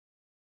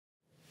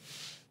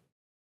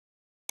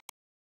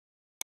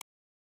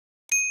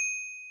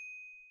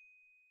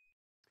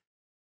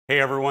Hey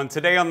everyone,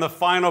 today on the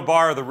final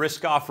bar, the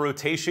risk-off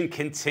rotation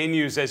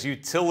continues as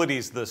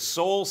utilities, the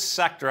sole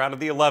sector out of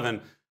the 11,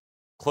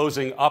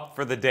 closing up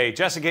for the day.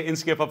 Jessica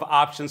Inskip of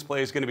OptionsPlay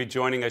is going to be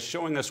joining us,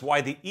 showing us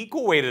why the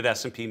equal-weighted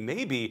S&P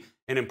may be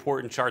an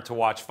important chart to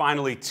watch.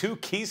 Finally, two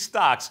key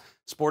stocks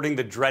sporting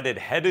the dreaded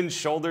head and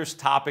shoulders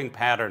topping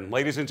pattern.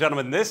 Ladies and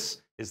gentlemen,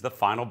 this is the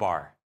final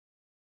bar.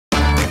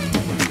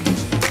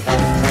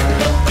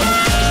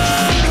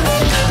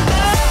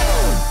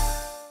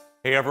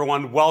 Hey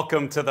everyone,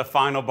 welcome to the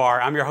final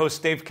bar. I'm your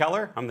host, Dave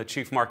Keller. I'm the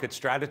Chief Market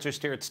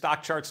Strategist here at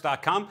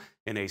StockCharts.com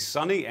in a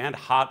sunny and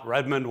hot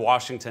Redmond,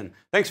 Washington.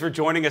 Thanks for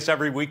joining us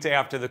every weekday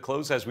after the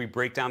close as we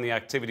break down the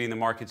activity in the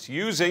markets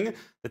using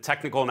the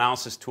Technical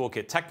Analysis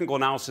Toolkit. Technical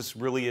analysis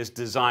really is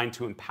designed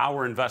to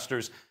empower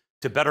investors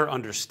to better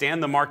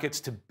understand the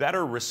markets, to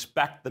better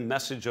respect the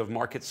message of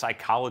market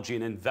psychology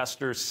and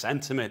investor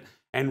sentiment,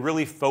 and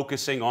really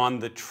focusing on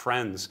the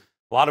trends.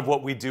 A lot of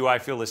what we do, I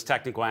feel, as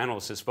technical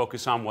analysts is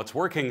focus on what's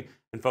working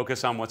and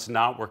focus on what's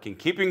not working.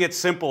 Keeping it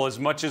simple as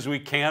much as we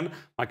can.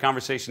 My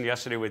conversation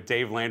yesterday with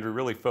Dave Landry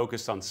really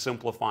focused on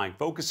simplifying,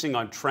 focusing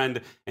on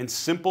trend and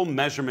simple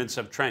measurements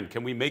of trend.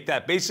 Can we make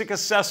that basic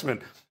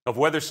assessment of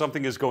whether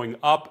something is going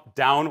up,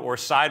 down, or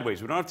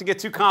sideways? We don't have to get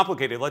too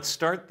complicated. Let's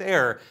start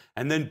there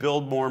and then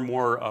build more and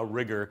more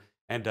rigor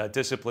and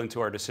discipline to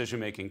our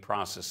decision-making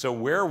process. So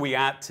where are we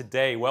at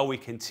today? Well, we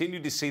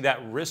continue to see that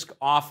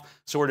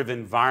risk-off sort of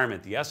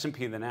environment. The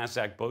S&P and the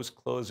Nasdaq both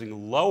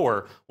closing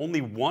lower.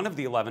 Only one of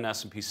the 11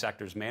 S&P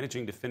sectors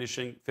managing to finish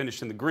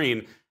in the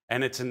green,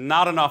 and it's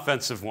not an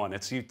offensive one.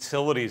 It's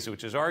utilities,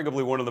 which is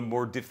arguably one of the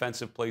more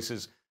defensive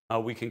places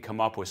we can come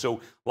up with.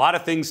 So a lot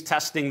of things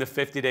testing the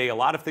 50-day, a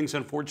lot of things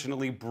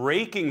unfortunately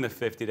breaking the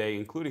 50-day,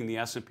 including the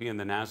S&P and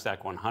the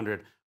Nasdaq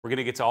 100. We're going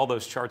to get to all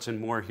those charts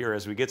and more here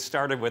as we get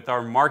started with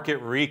our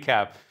market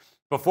recap.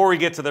 Before we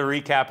get to the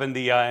recap and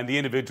the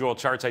individual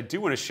charts, I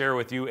do want to share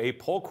with you a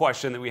poll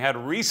question that we had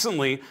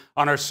recently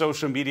on our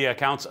social media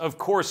accounts. Of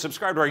course,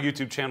 subscribe to our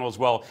YouTube channel as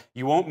well.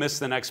 You won't miss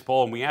the next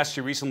poll. And we asked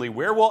you recently,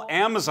 where will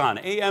Amazon,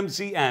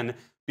 AMZN,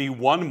 be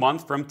 1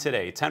 month from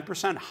today?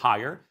 10%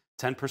 higher,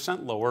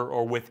 10% lower,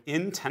 or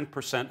within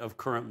 10% of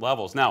current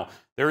levels? Now,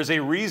 there is a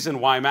reason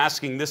why I'm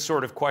asking this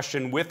sort of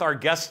question with our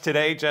guest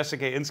today,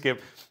 Jessica Inskip,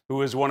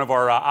 who is one of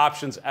our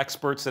options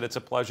experts that it's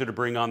a pleasure to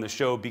bring on the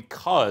show,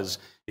 because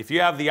if you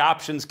have the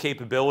options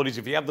capabilities,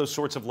 if you have those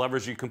sorts of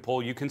levers you can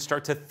pull, you can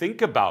start to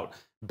think about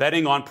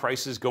betting on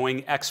prices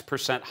going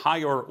X%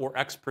 higher or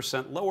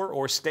X% lower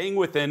or staying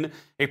within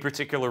a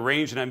particular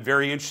range. And I'm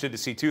very interested to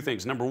see two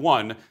things. Number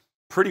one,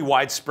 pretty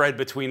widespread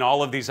between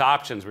all of these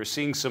options. We're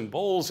seeing some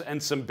bulls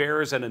and some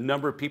bears and a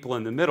number of people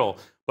in the middle.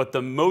 But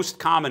the most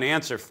common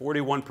answer,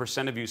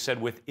 41% of you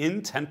said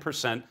within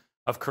 10%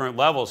 of current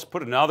levels.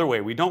 Put another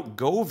way, we don't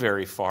go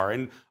very far.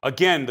 And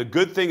again, the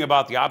good thing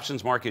about the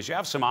options market is you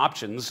have some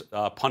options,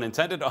 pun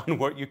intended, on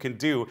what you can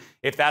do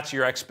if that's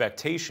your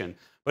expectation.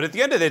 But at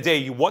the end of the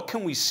day, what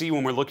can we see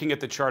when we're looking at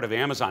the chart of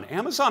Amazon?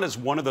 Amazon is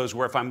one of those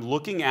where if I'm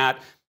looking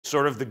at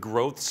sort of the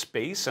growth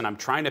space and I'm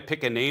trying to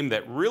pick a name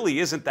that really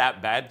isn't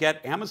that bad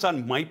yet,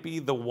 Amazon might be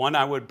the one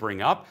I would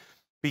bring up,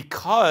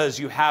 because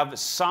you have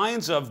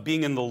signs of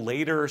being in the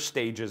later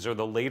stages or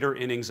the later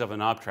innings of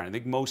an uptrend. I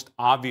think most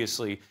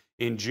obviously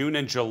in June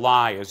and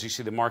July, as you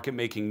see the market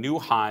making new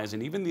highs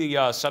and even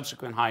the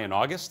subsequent high in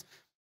August,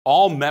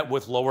 all met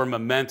with lower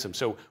momentum.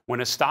 So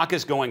when a stock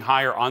is going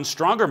higher on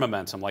stronger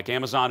momentum, like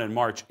Amazon in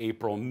March,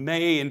 April,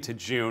 May into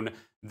June,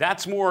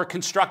 that's more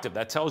constructive.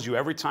 That tells you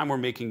every time we're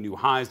making new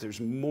highs,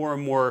 there's more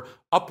and more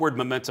upward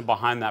momentum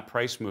behind that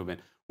price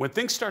movement. When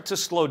things start to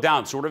slow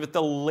down, sort of at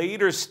the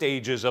later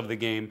stages of the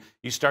game,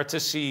 you start to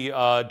see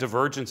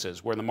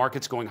divergences where the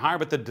market's going higher,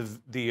 but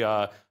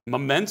the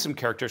momentum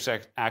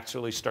characteristics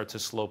actually start to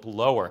slope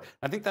lower.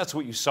 I think that's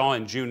what you saw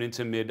in June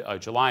into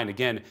mid-July, and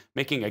again,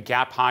 making a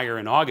gap higher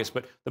in August,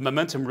 but the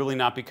momentum really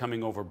not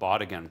becoming overbought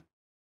again.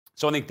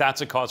 So I think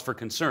that's a cause for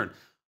concern.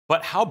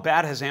 But how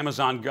bad has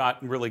Amazon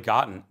really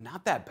gotten?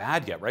 Not that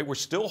bad yet, right? We're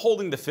still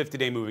holding the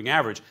 50-day moving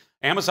average.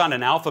 Amazon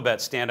and Alphabet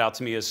stand out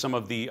to me as some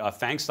of the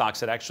FANG stocks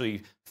that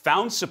actually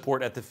found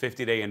support at the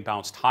 50-day and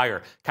bounced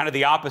higher. Kind of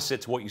the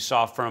opposite to what you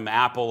saw from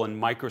Apple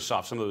and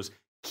Microsoft, some of those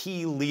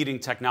key leading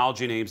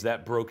technology names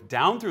that broke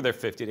down through their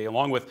 50-day,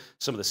 along with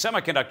some of the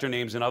semiconductor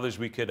names and others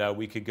we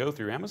could go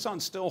through.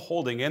 Amazon's still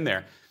holding in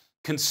there.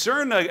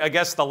 Concern, I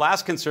guess the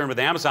last concern with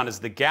Amazon is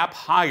the gap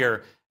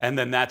higher, and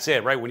then that's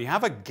it, right? When you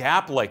have a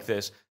gap like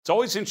this, it's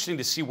always interesting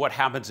to see what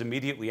happens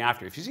immediately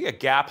after. If you see a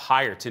gap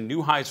higher to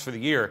new highs for the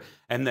year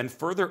and then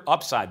further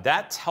upside,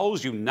 that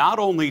tells you not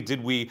only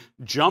did we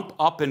jump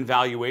up in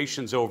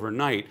valuations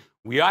overnight,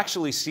 we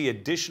actually see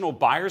additional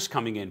buyers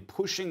coming in,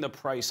 pushing the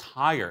price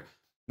higher.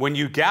 When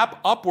you gap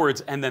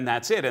upwards and then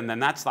that's it, and then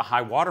that's the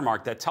high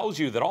watermark, that tells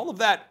you that all of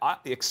that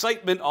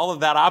excitement, all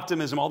of that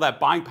optimism, all that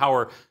buying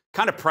power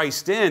kind of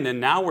priced in,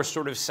 and now we're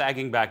sort of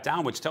sagging back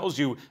down, which tells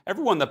you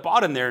everyone that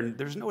bought in there,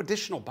 there's no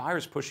additional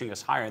buyers pushing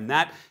us higher, and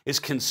that is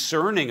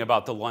concerning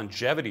about the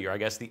longevity, or I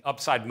guess the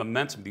upside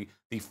momentum,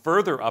 the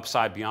further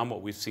upside beyond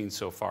what we've seen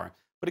so far.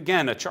 But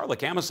again, a chart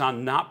like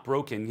Amazon not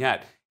broken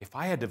yet. If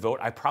I had to vote,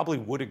 I probably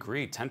would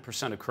agree.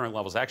 10% of current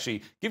levels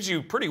actually gives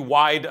you pretty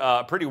wide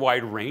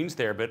range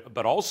there,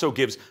 but also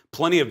gives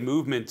plenty of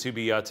movement to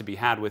be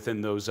had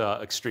within those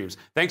extremes.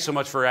 Thanks so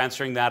much for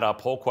answering that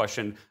poll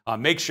question.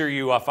 Make sure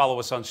you follow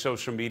us on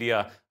social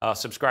media,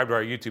 subscribe to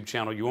our YouTube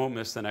channel. You won't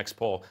miss the next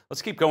poll.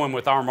 Let's keep going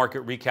with our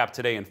market recap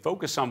today and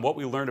focus on what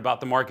we learned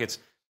about the markets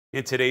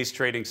in today's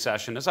trading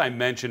session. As I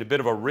mentioned, a bit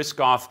of a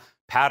risk-off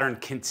pattern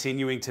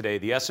continuing today.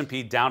 The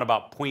S&P down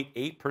about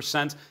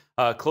 0.8%.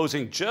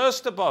 Closing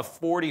just above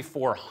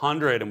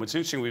 4,400, and what's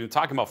interesting, we've been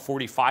talking about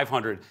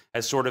 4,500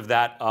 as sort of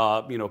that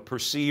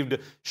perceived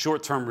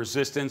short-term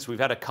resistance. We've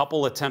had a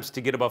couple attempts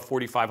to get above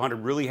 4,500,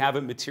 really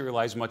haven't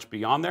materialized much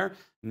beyond there.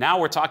 Now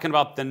we're talking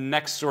about the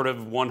next sort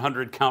of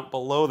 100 count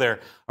below there,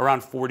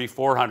 around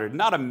 4,400.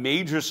 Not a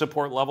major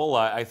support level,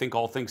 I think,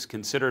 all things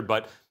considered,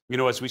 but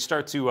as we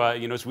start to,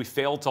 as we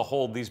fail to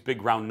hold these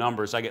big round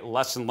numbers, I get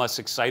less and less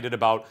excited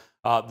about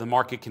the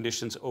market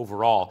conditions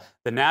overall.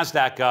 The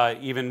Nasdaq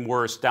even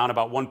worse, down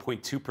about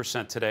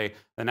 1.2% today.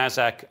 The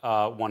Nasdaq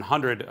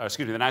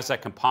the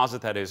Nasdaq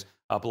Composite, that is,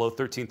 below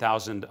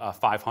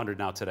 13,500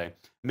 now today.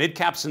 Mid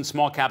caps and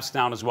small caps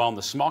down as well, and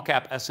the small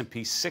cap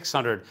S&P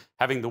 600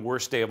 having the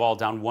worst day of all,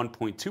 down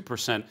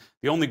 1.2%.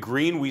 The only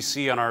green we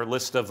see on our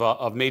list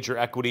of major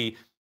equity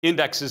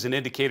indexes and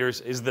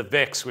indicators is the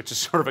VIX, which is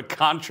sort of a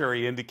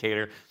contrary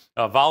indicator.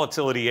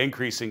 Volatility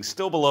increasing,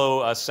 still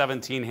below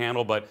 17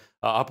 handle, but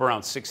up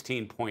around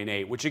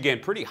 16.8, which again,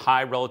 pretty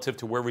high relative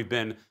to where we've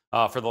been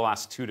for the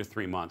last 2 to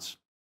 3 months.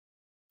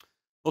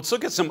 Let's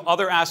look at some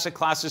other asset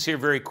classes here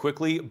very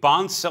quickly.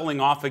 Bonds selling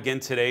off again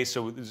today.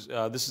 So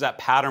this is that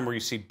pattern where you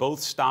see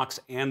both stocks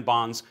and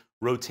bonds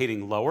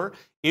rotating lower.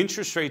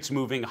 Interest rates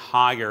moving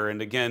higher.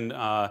 And again,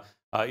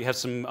 you have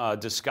some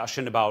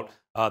discussion about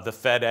the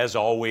Fed, as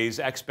always,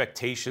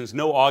 expectations.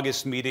 No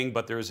August meeting,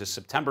 but there is a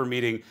September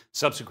meeting,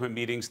 subsequent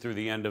meetings through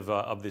the end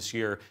of this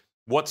year.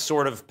 What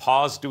sort of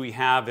pause do we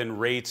have in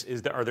rates?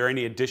 Are there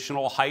any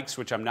additional hikes,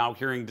 which I'm now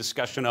hearing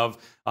discussion of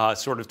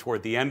sort of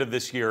toward the end of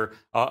this year?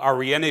 Are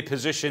we in a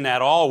position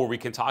at all where we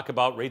can talk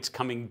about rates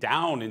coming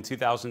down in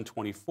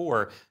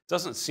 2024?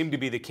 Doesn't seem to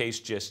be the case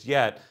just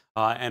yet.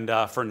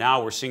 For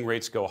now, we're seeing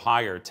rates go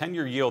higher.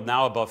 10-year yield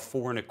now above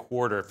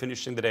 4.25,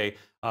 finishing the day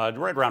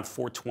right around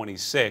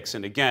 4.26.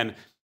 And again,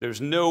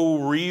 there's no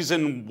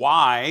reason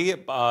why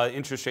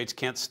interest rates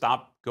can't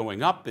stop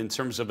going up in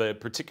terms of a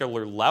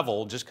particular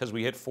level. Just because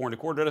we hit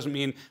 4.25 doesn't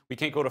mean we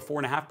can't go to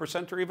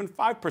 4.5% or even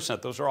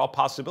 5%. Those are all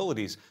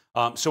possibilities.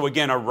 So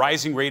again, a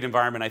rising rate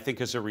environment, I think,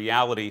 is a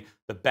reality.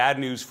 The bad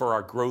news for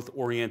our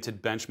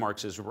growth-oriented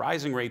benchmarks is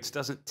rising rates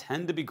doesn't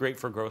tend to be great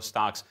for growth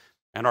stocks,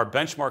 and our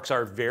benchmarks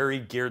are very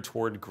geared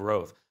toward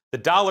growth. The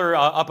dollar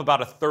up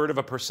about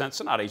 1/3%,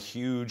 so not a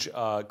huge,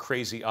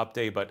 crazy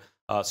update, but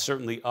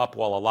certainly up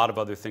while a lot of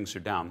other things are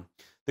down.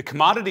 The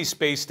commodity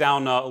space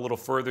down a little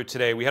further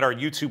today. We had our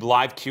YouTube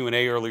live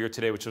Q&A earlier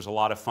today, which was a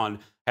lot of fun.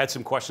 Had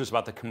some questions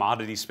about the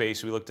commodity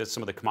space. We looked at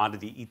some of the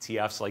commodity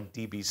ETFs like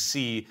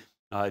DBC,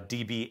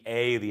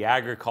 DBA, the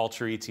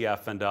agriculture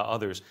ETF, and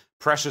others.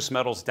 Precious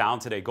metals down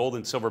today. Gold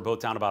and silver both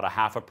down about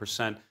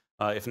 0.5%.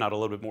 If not a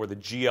little bit more. The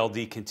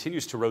GLD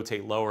continues to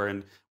rotate lower,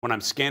 and when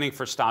I'm scanning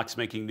for stocks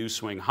making new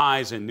swing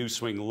highs and new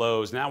swing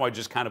lows, now I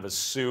just kind of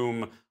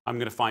assume I'm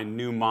going to find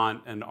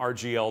Newmont and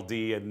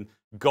RGLD and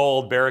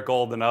gold, Barrick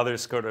Gold, and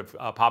others sort of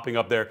popping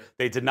up there.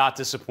 They did not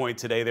disappoint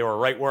today. They were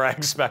right where I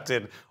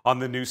expected on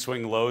the new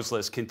swing lows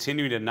list,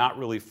 continuing to not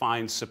really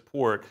find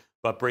support,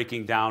 but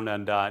breaking down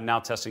and now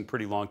testing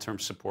pretty long-term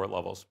support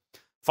levels.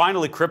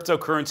 Finally,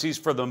 cryptocurrencies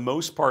for the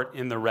most part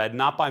in the red,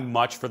 not by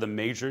much for the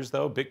majors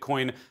though.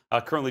 Bitcoin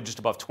currently just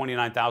above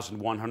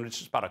 29,100,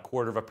 just about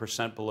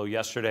 0.25% below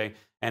yesterday,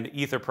 and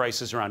Ether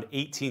prices around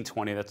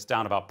 1820. That's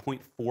down about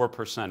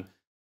 0.4%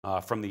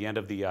 from the end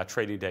of the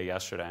trading day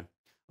yesterday.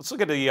 Let's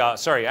look at the,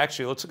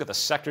 let's look at the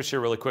sectors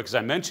here really quick. As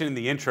I mentioned in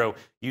the intro,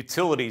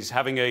 utilities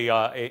having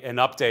an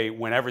update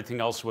when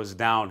everything else was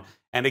down.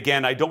 And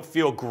again, I don't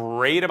feel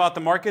great about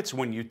the markets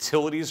when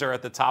utilities are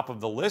at the top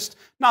of the list.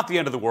 Not the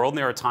end of the world. And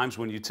there are times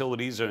when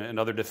utilities and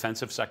other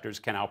defensive sectors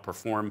can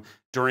outperform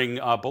during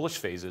bullish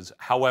phases.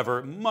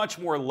 However, much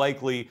more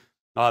likely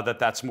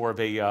that's more of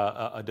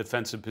a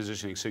defensive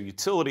positioning. So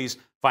utilities,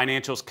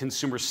 financials,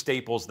 consumer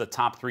staples, the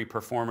top three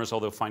performers,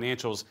 although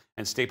financials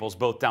and staples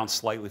both down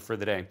slightly for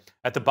the day.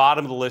 At the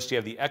bottom of the list, you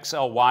have the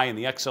XLY and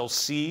the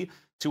XLC,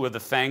 two of the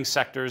FANG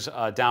sectors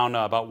down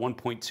about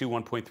 1.2,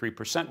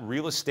 1.3%.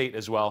 Real estate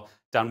as well,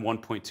 down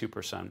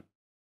 1.2%.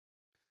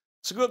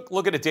 So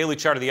look at a daily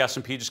chart of the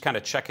S&P, just kind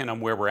of check in on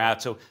where we're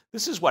at. So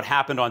this is what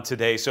happened on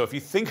today. So if you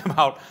think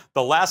about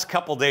the last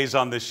couple days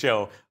on this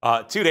show,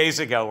 2 days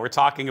ago, we're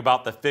talking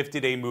about the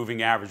 50-day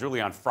moving average,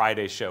 really on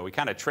Friday's show. We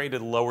kind of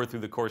traded lower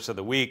through the course of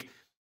the week.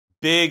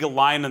 Big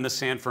line in the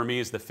sand for me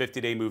is the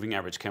 50-day moving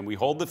average. Can we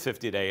hold the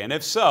 50-day? And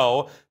if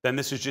so, then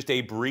this is just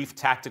a brief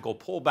tactical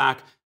pullback.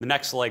 The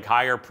next leg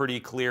higher, pretty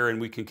clear, and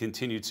we can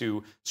continue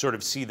to sort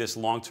of see this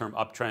long-term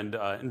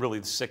uptrend and really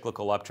the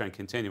cyclical uptrend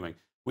continuing.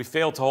 We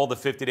failed to hold the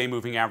 50-day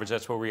moving average.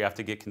 That's where we have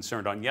to get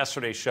concerned. On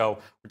yesterday's show,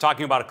 we're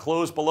talking about a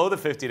close below the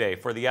 50-day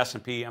for the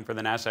S&P and for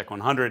the Nasdaq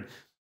 100.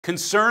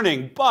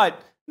 Concerning,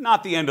 but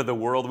not the end of the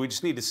world. We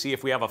just need to see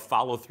if we have a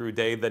follow-through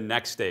day the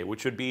next day,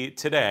 which would be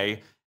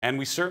today. And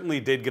we certainly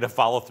did get a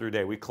follow-through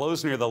day. We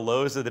closed near the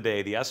lows of the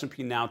day. The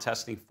S&P now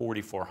testing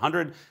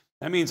 4,400.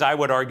 That means I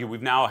would argue we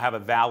now have a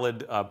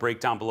valid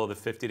breakdown below the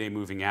 50-day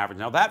moving average.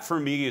 Now that for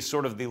me is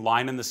sort of the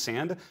line in the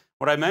sand.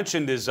 What I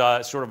mentioned is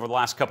sort of over the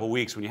last couple of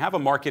weeks, when you have a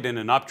market in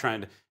an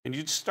uptrend and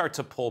you just start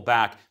to pull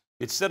back,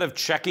 instead of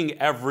checking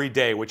every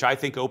day, which I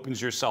think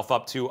opens yourself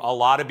up to a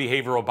lot of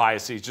behavioral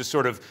biases, just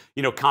sort of,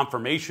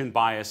 confirmation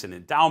bias and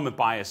endowment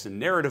bias and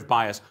narrative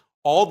bias,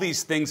 all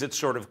these things that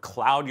sort of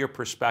cloud your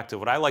perspective.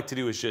 What I like to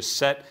do is just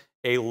set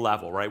a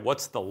level, right?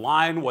 What's the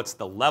line? What's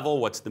the level?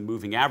 What's the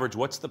moving average?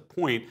 What's the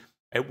point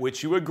at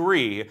which you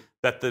agree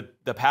that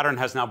the pattern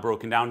has now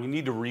broken down? You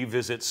need to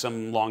revisit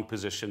some long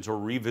positions or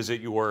revisit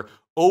your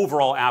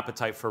overall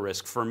appetite for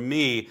risk. For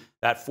me,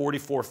 that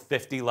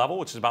 44.50 level,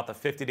 which is about the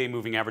 50-day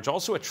moving average,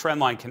 also a trend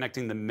line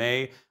connecting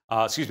the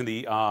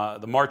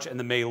the March and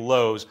the May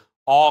lows,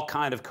 all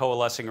kind of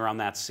coalescing around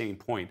that same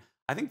point.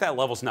 I think that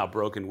level's now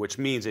broken, which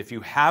means if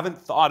you haven't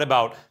thought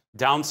about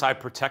downside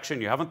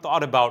protection, you haven't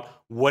thought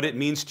about what it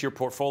means to your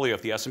portfolio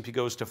if the S&P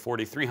goes to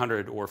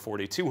 4,300 or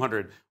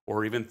 4,200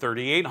 or even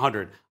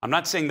 3,800. I'm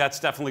not saying that's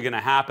definitely going to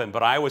happen,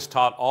 but I was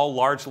taught all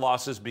large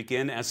losses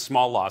begin as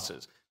small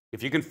losses.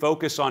 If you can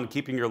focus on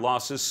keeping your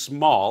losses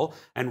small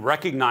and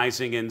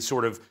recognizing and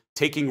sort of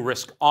taking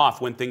risk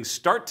off when things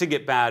start to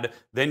get bad,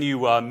 then you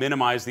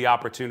minimize the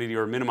opportunity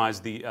or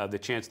minimize the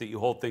chance that you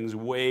hold things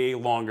way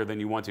longer than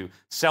you want to.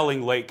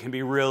 Selling late can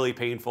be really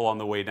painful on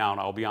the way down,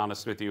 I'll be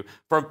honest with you.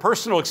 From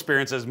personal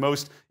experience, as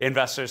most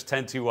investors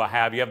tend to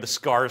have, you have the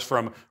scars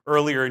from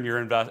earlier in your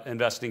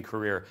investing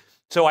career.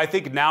 So I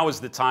think now is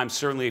the time,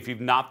 certainly if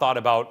you've not thought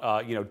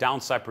about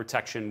downside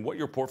protection, what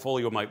your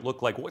portfolio might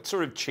look like, what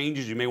sort of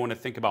changes you may want to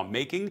think about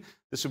making,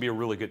 this would be a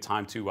really good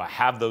time to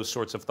have those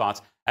sorts of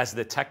thoughts as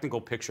the technical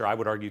picture, I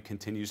would argue,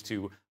 continues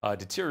to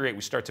deteriorate.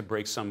 We start to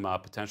break some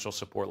potential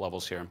support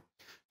levels here.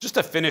 Just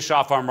to finish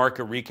off our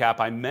market recap,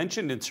 I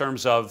mentioned in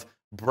terms of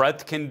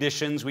breadth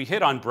conditions, we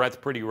hit on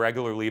breadth pretty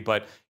regularly,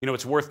 but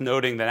it's worth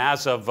noting that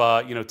as of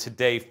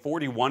today,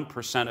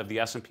 41% of the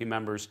S&P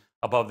members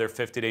above their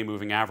 50-day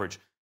moving average.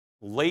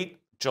 Late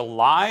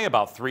July,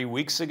 about 3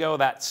 weeks ago,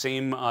 that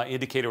same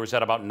indicator was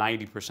at about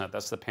 90%.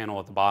 That's the panel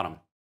at the bottom.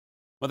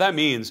 What that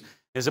means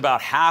is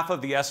about half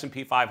of the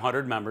S&P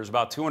 500 members,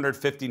 about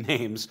 250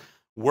 names,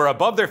 were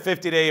above their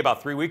 50-day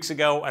about 3 weeks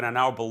ago and are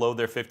now below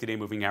their 50-day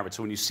moving average.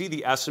 So when you see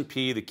the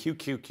S&P, the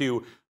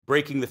QQQ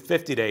breaking the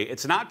 50-day,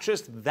 it's not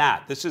just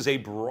that. This is a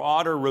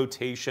broader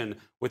rotation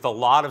with a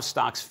lot of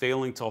stocks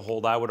failing to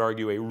hold, I would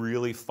argue, a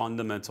really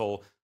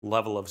fundamental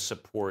level of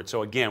support.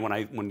 So again,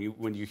 when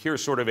you hear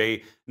sort of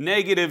a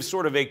negative,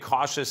 sort of a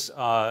cautious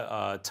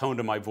tone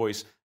to my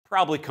voice,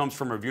 probably comes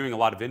from reviewing a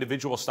lot of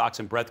individual stocks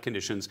and breadth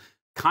conditions,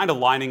 kind of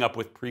lining up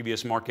with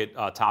previous market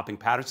topping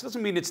patterns.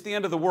 Doesn't mean it's the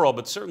end of the world,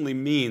 but certainly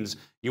means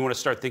you want to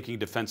start thinking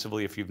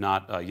defensively if you've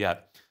not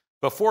yet.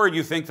 Before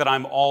you think that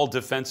I'm all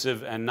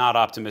defensive and not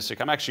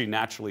optimistic, I'm actually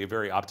naturally a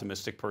very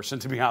optimistic person,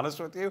 to be honest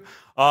with you.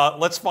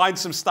 Let's find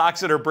some stocks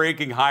that are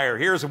breaking higher.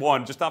 Here's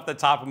one, just off the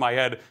top of my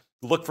head.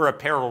 Look for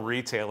apparel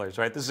retailers,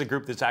 right? This is a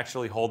group that's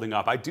actually holding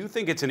up. I do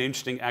think it's an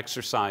interesting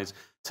exercise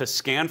to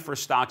scan for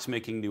stocks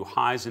making new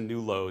highs and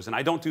new lows. And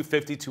I don't do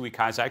 52-week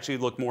highs. I actually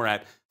look more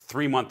at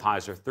 3-month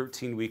highs or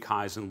 13-week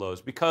highs and lows,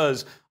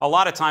 because a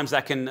lot of times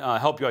that can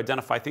help you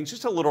identify things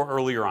just a little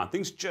earlier on.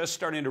 Things just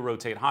starting to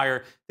rotate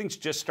higher, things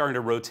just starting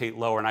to rotate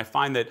lower. And I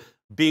find that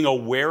being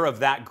aware of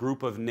that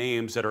group of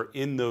names that are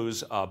in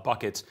those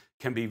buckets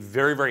can be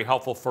very, very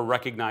helpful for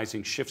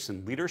recognizing shifts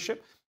in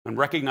leadership and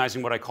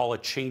recognizing what I call a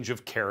change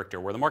of character,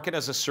 where the market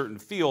has a certain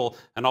feel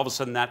and all of a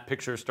sudden that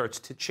picture starts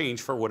to change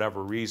for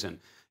whatever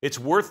reason. It's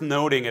worth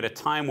noting at a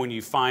time when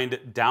you find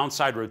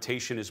downside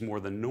rotation is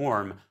more the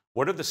norm,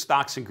 what are the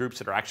stocks and groups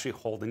that are actually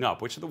holding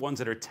up? Which are the ones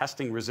that are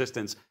testing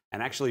resistance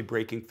and actually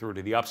breaking through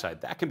to the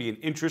upside? That can be an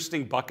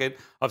interesting bucket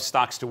of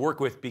stocks to work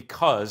with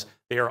because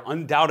they are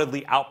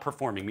undoubtedly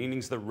outperforming,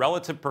 meaning the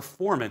relative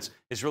performance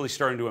is really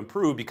starting to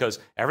improve because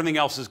everything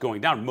else is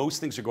going down. Most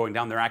things are going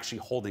down. They're actually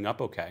holding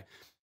up okay.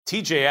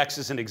 TJX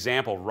is an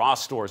example.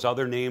 Ross Stores,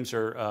 other names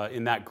are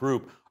in that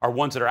group, are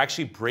ones that are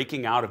actually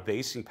breaking out of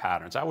basing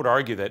patterns. I would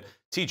argue that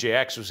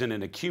TJX was in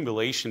an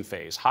accumulation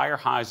phase, higher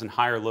highs and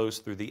higher lows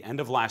through the end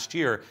of last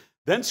year,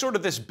 then sort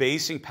of this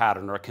basing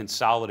pattern or a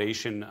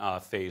consolidation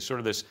phase, sort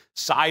of this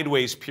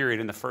sideways period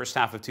in the first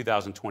half of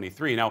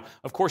 2023. Now,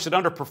 of course, it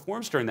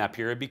underperforms during that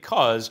period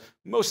because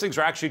most things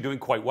are actually doing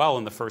quite well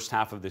in the first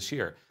half of this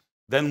year.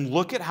 Then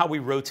look at how we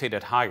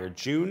rotated higher.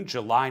 June,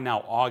 July,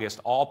 now August,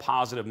 all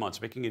positive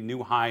months, making a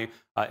new high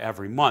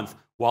every month,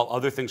 while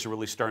other things are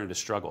really starting to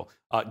struggle.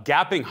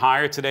 Gapping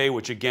higher today,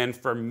 which again,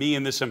 for me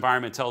in this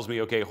environment tells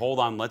me, okay, hold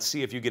on, let's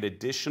see if you get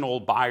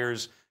additional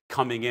buyers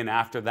coming in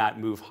after that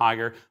move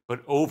higher.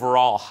 But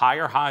overall,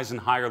 higher highs and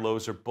higher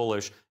lows are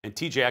bullish, and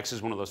TJX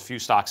is one of those few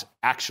stocks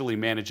actually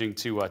managing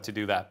to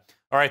do that.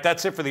 All right,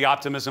 that's it for the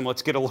optimism.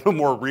 Let's get a little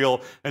more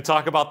real and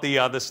talk about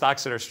the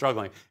stocks that are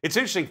struggling. It's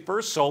interesting.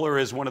 First Solar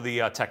is one of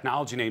the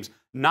technology names,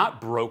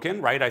 not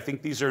broken, right? I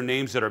think these are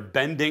names that are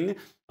bending.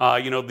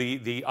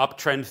 The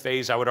uptrend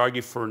phase, I would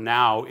argue, for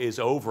now is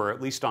over,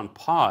 at least on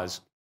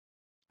pause.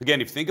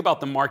 Again, if you think about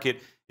the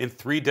market in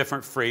three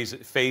different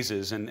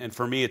phases, and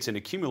for me, it's an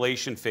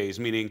accumulation phase,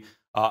 meaning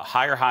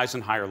higher highs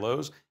and higher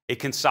lows. A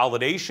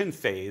consolidation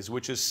phase,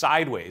 which is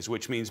sideways,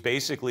 which means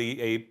basically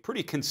a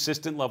pretty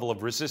consistent level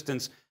of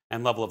resistance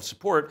and level of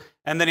support,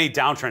 and then a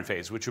downtrend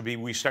phase, which would be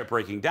we start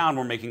breaking down,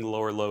 we're making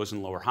lower lows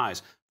and lower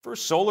highs.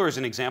 First Solar is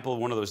an example of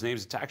one of those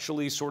names. It's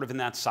actually sort of in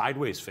that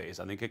sideways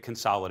phase, I think a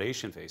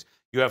consolidation phase.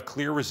 You have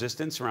clear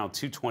resistance around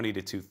 220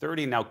 to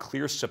 230, now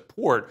clear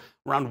support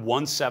around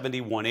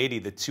 170, 180,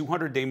 the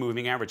 200-day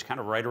moving average kind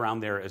of right around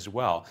there as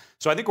well.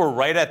 So I think we're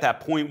right at that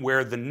point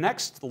where the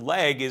next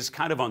leg is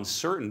kind of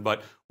uncertain,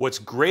 but what's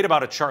great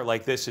about a chart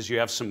like this is you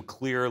have some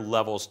clear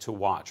levels to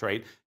watch,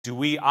 right? Do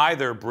we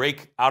either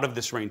break out of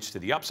this range to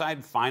the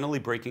upside, finally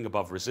breaking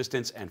above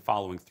resistance and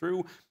following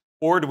through,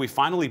 or do we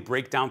finally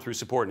break down through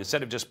support and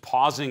instead of just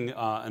pausing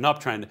an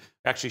uptrend,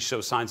 actually show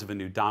signs of a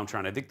new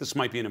downtrend? I think this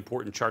might be an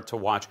important chart to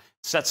watch.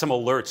 Set some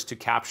alerts to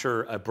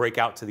capture a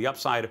breakout to the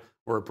upside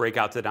or a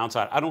breakout to the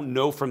downside. I don't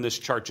know from this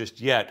chart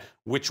just yet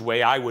which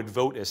way I would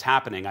vote is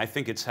happening. I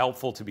think it's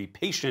helpful to be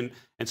patient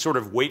and sort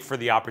of wait for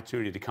the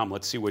opportunity to come.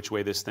 Let's see which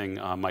way this thing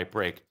might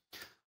break.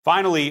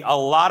 Finally, a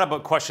lot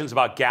of questions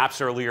about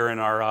gaps earlier in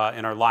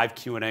our live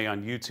Q&A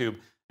on YouTube,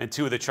 and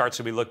two of the charts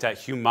that we looked at,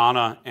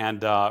 Humana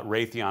and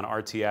Raytheon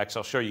RTX.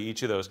 I'll show you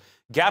each of those.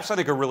 Gaps, I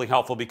think, are really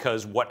helpful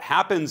because what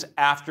happens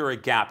after a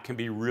gap can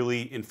be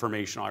really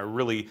informational or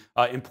really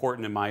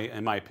important in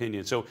my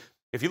opinion. So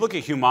if you look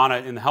at Humana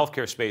in the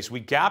healthcare space, we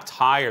gapped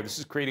higher. This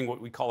is creating what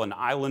we call an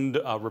island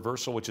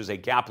reversal, which is a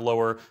gap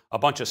lower, a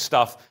bunch of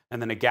stuff,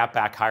 and then a gap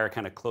back higher,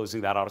 kind of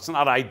closing that out. It's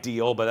not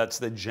ideal, but that's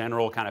the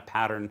general kind of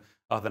pattern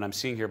that I'm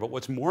seeing here. But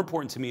what's more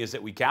important to me is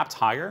that we gapped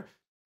higher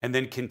and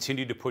then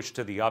continue to push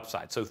to the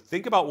upside. So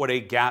think about what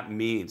a gap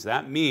means.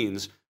 That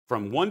means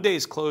from one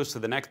day's close to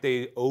the next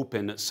day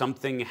open,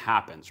 something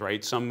happens,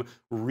 right? Some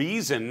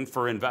reason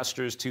for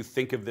investors to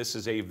think of this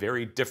as a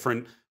very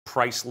different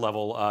price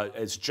level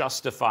as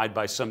justified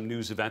by some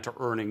news event or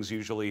earnings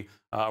usually,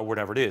 or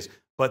whatever it is.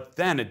 But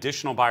then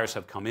additional buyers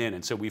have come in,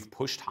 and so we've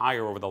pushed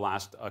higher over the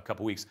last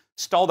couple weeks.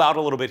 Stalled out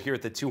a little bit here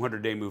at the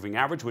 200-day moving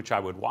average, which I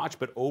would watch,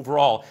 but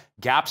overall,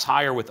 gaps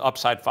higher with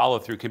upside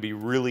follow-through can be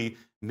really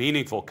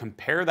meaningful.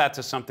 Compare that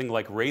to something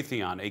like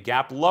Raytheon, a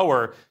gap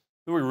lower.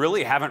 We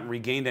really haven't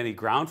regained any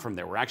ground from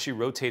there. We're actually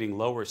rotating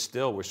lower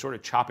still. We're sort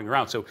of chopping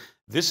around. So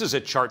this is a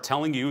chart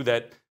telling you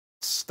that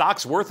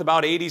stock's worth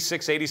about $86,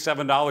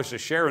 $87 a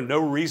share and no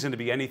reason to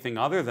be anything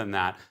other than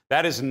that.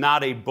 That is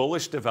not a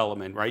bullish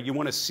development, right? You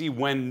want to see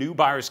when new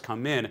buyers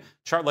come in,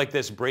 chart like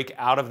this, break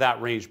out of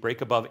that range,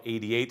 break above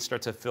 88,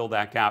 start to fill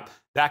that gap.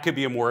 That could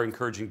be a more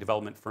encouraging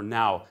development for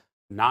now.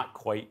 Not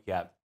quite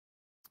yet.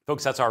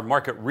 Folks, that's our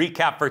market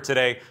recap for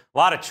today. A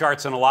lot of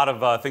charts and a lot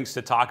of things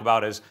to talk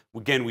about as,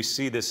 again, we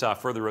see this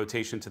further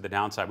rotation to the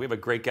downside. We have a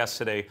great guest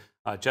today,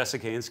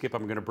 Jessica Inskip.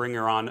 I'm going to bring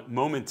her on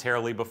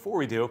momentarily. Before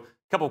we do, a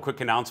couple of quick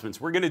announcements.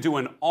 We're going to do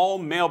an all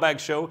mailbag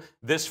show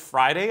this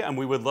Friday, and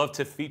we would love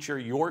to feature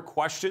your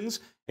questions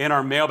in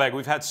our mailbag.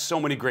 We've had so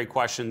many great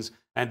questions,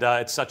 and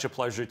it's such a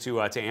pleasure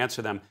to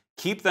answer them.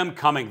 Keep them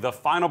coming. The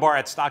final bar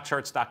at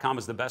stockcharts.com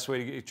is the best way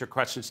to get your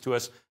questions to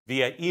us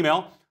via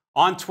email.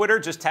 On Twitter,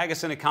 just tag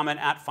us in a comment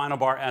at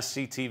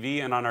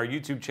FinalBarSCTV, and on our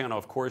YouTube channel,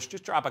 of course,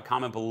 just drop a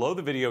comment below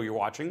the video you're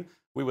watching.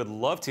 We would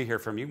love to hear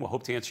from you. We'll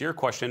hope to answer your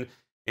question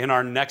in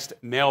our next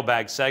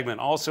mailbag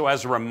segment. Also,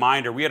 as a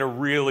reminder, we had a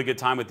really good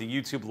time with the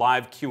YouTube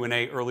live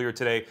Q&A earlier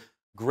today.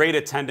 Great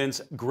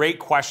attendance, great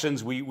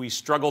questions. We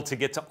struggled to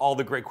get to all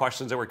the great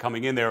questions that were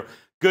coming in there.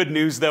 Good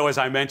news, though, as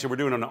I mentioned, we're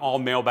doing an all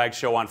mailbag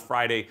show on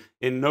Friday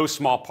in no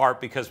small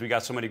part because we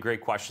got so many great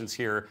questions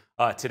here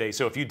today.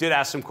 So if you did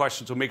ask some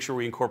questions, we'll make sure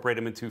we incorporate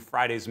them into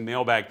Friday's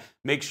mailbag.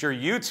 Make sure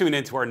you tune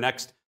into our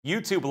next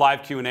YouTube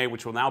live Q&A,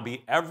 which will now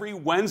be every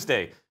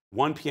Wednesday,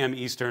 1 p.m.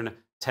 Eastern,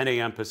 10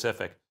 a.m.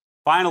 Pacific.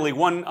 Finally,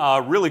 one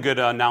really good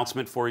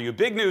announcement for you.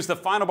 Big news, the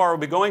Final Bar will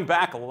be going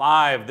back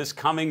live this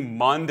coming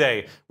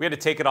Monday. We had to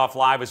take it off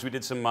live as we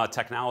did some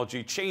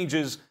technology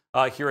changes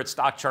here at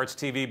Stock Charts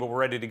TV, but we're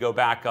ready to go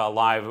back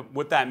live.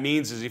 What that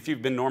means is if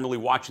you've been normally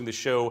watching the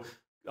show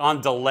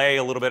on delay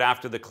a little bit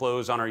after the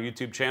close on our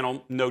YouTube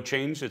channel, no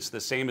change. It's the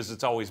same as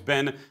it's always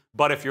been.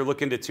 But if you're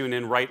looking to tune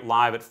in right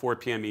live at 4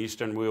 p.m.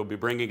 Eastern, we will be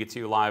bringing it to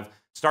you live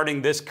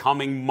starting this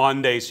coming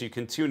Monday. So you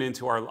can tune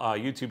into our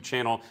YouTube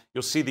channel.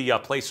 You'll see the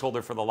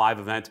placeholder for the live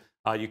event.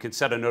 You can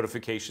set a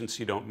notification so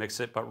you don't mix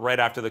it. But right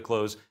after the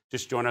close,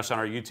 just join us on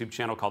our YouTube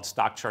channel called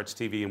Stock Charts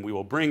TV, and we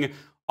will bring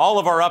all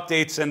of our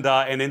updates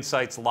and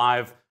insights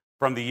live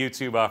from the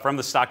YouTube, from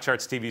the Stock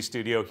Charts TV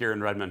studio here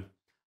in Redmond.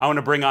 I want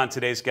to bring on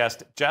today's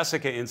guest,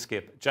 Jessica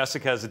Inskip.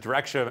 Jessica is the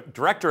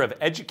Director of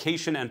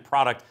Education and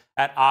Product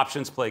at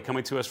OptionsPlay,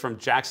 coming to us from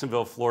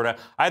Jacksonville, Florida.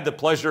 I had the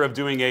pleasure of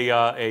doing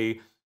a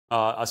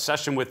a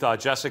session with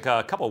Jessica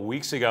a couple of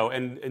weeks ago.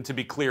 And to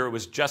be clear, it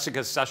was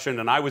Jessica's session,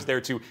 and I was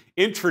there to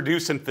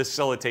introduce and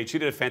facilitate. She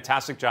did a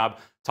fantastic job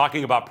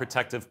talking about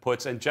protective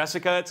puts. And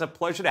Jessica, it's a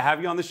pleasure to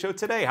have you on the show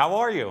today. How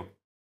are you?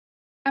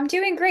 I'm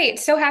doing great.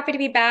 So happy to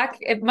be back.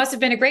 It must have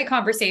been a great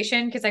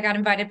conversation because I got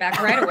invited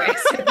back right away.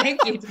 So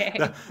thank you,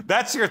 Dave.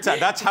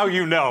 That's how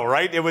you know,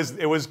 right? It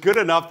was good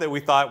enough that we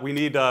thought we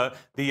need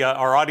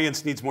our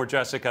audience needs more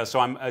Jessica.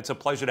 So it's a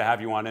pleasure to have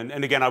you on.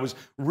 And again, I was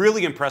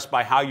really impressed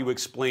by how you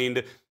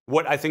explained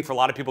what I think for a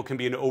lot of people can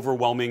be an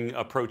overwhelming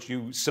approach.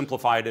 You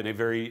simplified it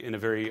in a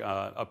very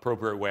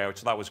appropriate way,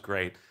 which I thought was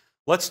great.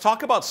 Let's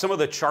talk about some of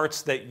the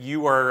charts that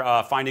you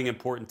are finding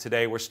important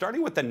today. We're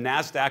starting with the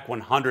Nasdaq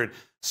 100.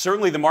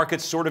 Certainly the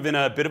market's sort of in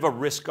a bit of a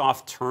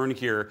risk-off turn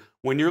here.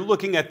 When you're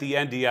looking at the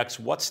NDX,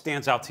 what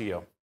stands out to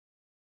you?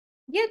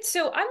 Yeah,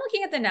 so I'm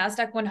looking at the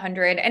Nasdaq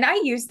 100, and I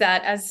use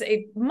that as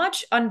a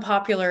much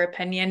unpopular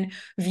opinion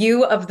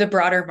view of the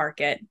broader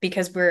market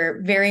because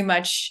we're very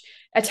much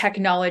a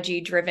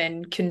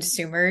technology-driven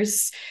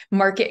consumers.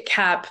 Market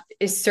cap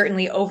is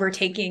certainly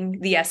overtaking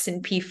the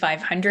S&P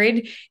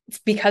 500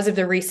 because of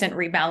the recent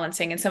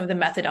rebalancing and some of the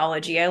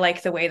methodology. I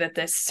like the way that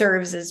this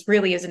serves as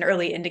really as an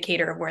early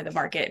indicator of where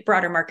the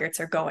broader markets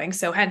are going.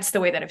 So hence the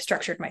way that I've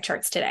structured my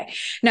charts today.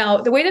 Now,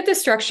 the way that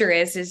this structure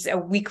is a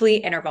weekly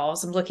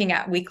intervals. I'm looking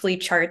at weekly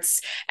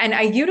charts, and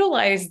I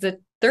utilize the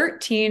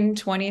 13,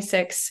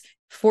 26,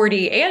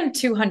 40 and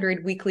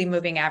 200 weekly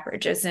moving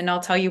averages. And I'll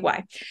tell you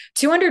why.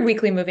 200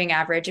 weekly moving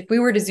average, if we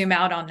were to zoom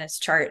out on this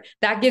chart,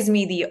 that gives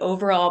me the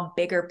overall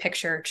bigger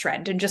picture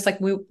trend. And just like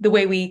the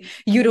way we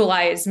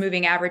utilize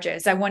moving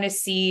averages, I want to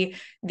see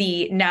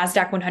the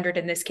NASDAQ 100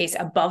 in this case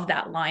above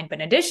that line. But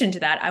in addition to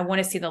that, I want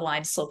to see the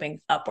line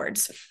sloping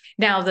upwards.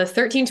 Now, the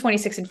 13,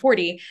 26, and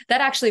 40,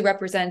 that actually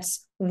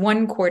represents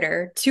 1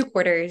 quarter, 2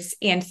 quarters,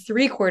 and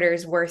 3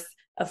 quarters worth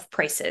of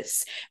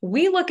prices.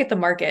 We look at the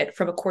market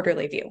from a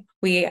quarterly view.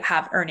 We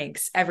have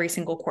earnings every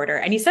single quarter.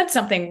 And you said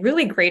something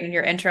really great in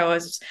your intro. I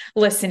was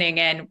listening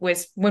in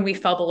was when we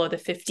fell below the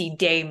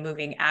 50-day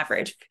moving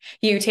average.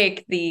 You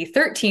take the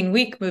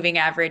 13-week moving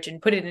average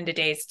and put it into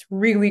days, it's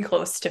really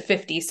close to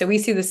 50. So we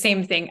see the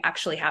same thing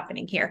actually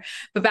happening here.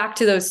 But back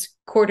to those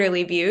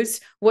quarterly views,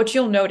 what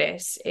you'll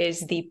notice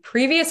is the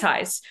previous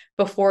highs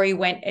before we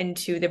went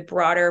into the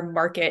broader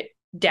market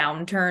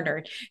downturn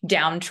or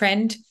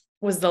downtrend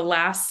was the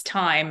last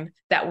time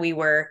that we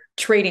were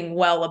trading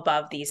well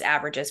above these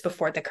averages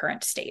before the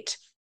current state.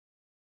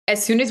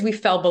 As soon as we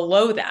fell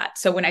below that,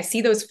 so when I see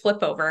those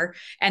flip over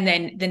and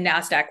then the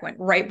NASDAQ went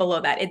right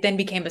below that, it then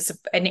became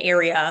an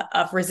area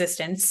of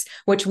resistance,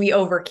 which we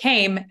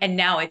overcame, and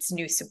now it's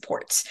new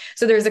supports.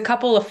 So there's a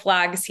couple of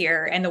flags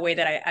here and the way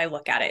that I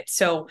look at it.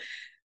 So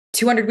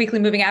 200 weekly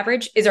moving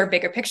average is our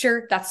bigger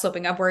picture. That's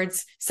sloping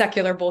upwards.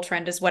 Secular bull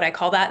trend is what I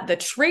call that. The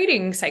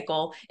trading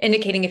cycle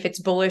indicating if it's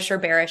bullish or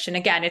bearish. And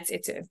again, it's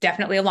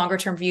definitely a longer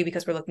term view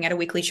because we're looking at a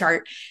weekly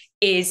chart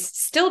is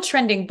still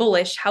trending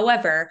bullish.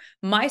 However,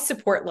 my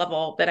support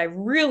level that I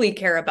really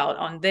care about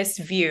on this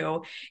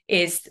view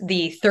is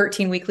the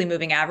 13 weekly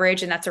moving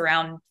average. And that's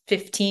around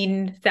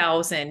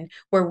 15,000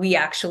 where we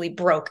actually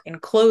broke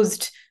and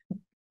closed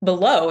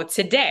below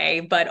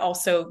today, but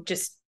also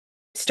just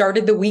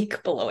started the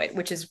week below it,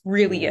 which is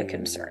really a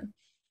concern.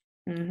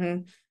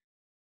 Mm-hmm.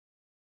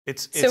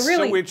 It's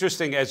so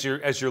interesting as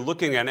you're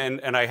looking at,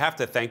 and I have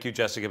to thank you,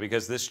 Jessica,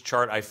 because this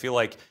chart, I feel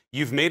like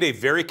you've made a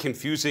very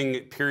confusing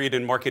period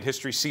in market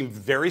history seem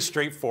very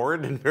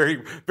straightforward and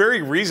very,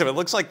 very reasonable. It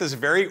looks like this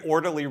very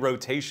orderly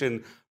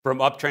rotation from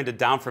uptrend to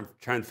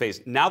downtrend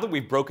phase. Now that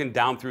we've broken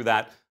down through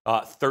that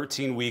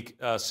 13-week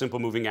simple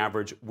moving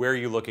average, where are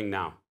you looking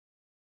now?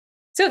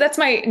 So that's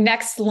my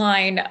next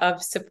line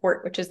of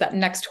support, which is that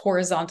next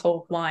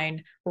horizontal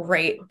line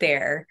right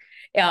there.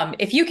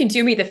 If you can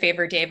do me the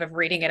favor, Dave, of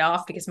reading it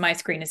off, because my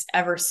screen is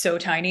ever so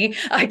tiny,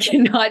 I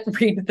cannot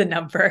read the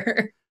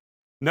number.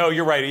 No,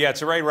 you're right. Yeah,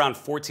 it's right around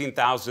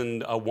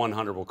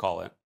 14,100, we'll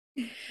call it.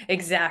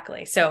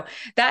 Exactly. So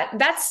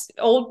that's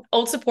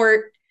old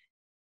support,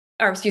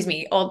 or excuse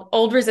me,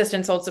 old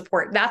resistance, old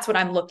support. That's what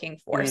I'm looking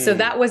for. So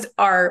that was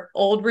our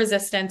old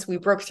resistance. We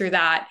broke through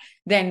that.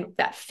 Then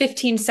that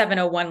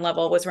 15,701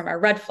 level was where my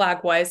red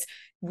flag was.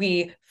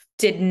 We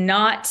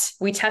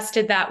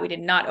tested that. We did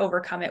not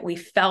overcome it. We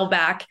fell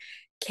back,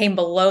 came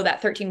below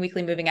that 13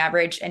 weekly moving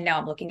average. And now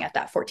I'm looking at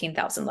that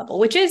 14,000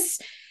 level,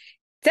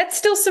 that's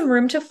still some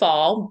room to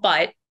fall,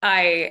 but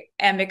I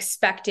am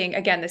expecting,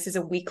 again, this is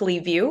a weekly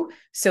view.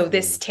 So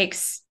this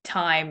takes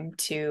time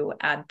to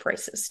add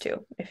prices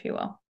to, if you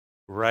will.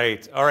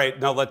 Right. All right.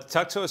 Now let's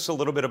talk to us a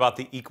little bit about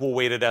the equal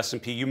weighted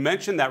S&P. You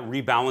mentioned that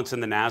rebalance in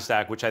the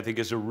Nasdaq, which I think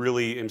is a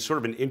really sort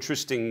of an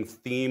interesting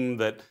theme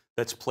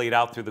that's played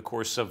out through the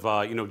course of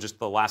just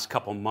the last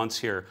couple months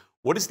here.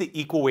 What does the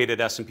equal weighted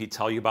S&P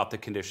tell you about the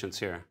conditions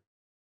here?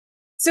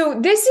 So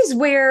this is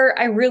where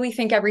I really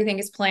think everything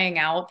is playing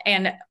out,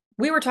 and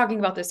we were talking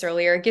about this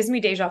earlier. It gives me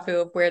deja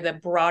vu of where the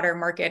broader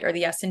market or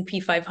the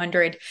S&P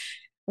 500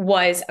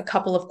 was a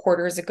couple of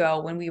quarters ago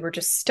when we were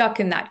just stuck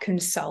in that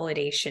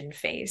consolidation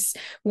phase.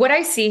 What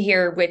I see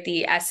here with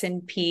the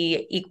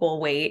S&P equal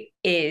weight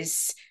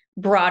is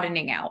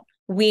broadening out.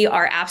 We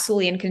are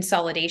absolutely in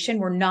consolidation.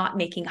 We're not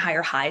making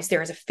higher highs.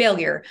 There is a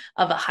failure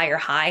of a higher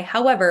high.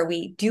 However,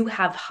 we do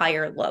have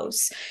higher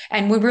lows.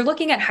 And when we're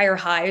looking at higher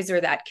highs or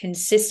that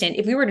consistent,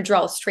 if we were to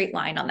draw a straight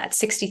line on that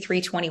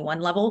 63.21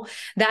 level,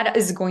 that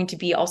is going to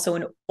be also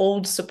an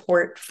old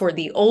support for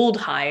the old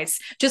highs,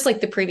 just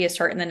like the previous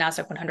chart in the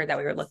Nasdaq 100 that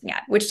we were looking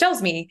at, which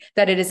tells me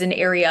that it is an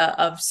area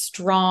of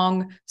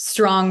strong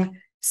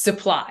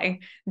supply.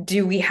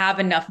 Do we have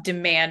enough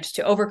demand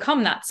to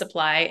overcome that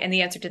supply? And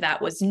the answer to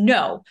that was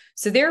no.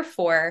 So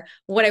therefore,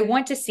 what I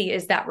want to see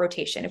is that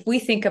rotation. If we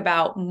think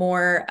about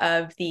more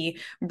of the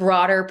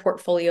broader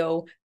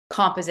portfolio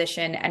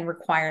composition and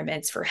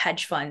requirements for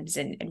hedge funds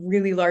and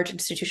really large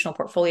institutional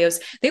portfolios,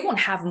 they won't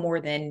have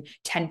more than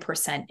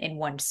 10% in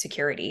one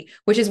security,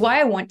 which is why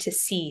I want to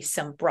see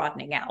some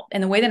broadening out.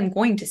 And the way that I'm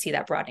going to see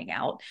that broadening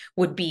out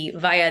would be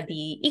via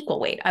the equal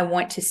weight. I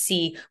want to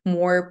see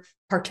more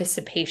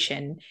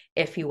participation,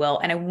 if you will.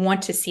 And I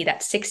want to see that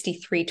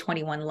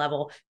 63.21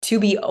 level to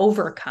be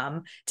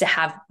overcome, to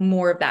have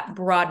more of that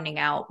broadening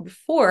out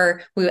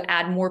before we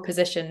add more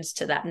positions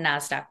to that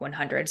Nasdaq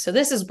 100. So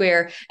this is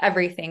where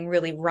everything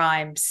really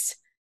rhymes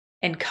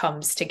and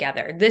comes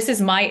together. This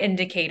is my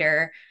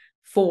indicator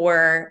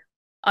for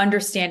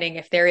understanding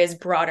if there is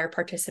broader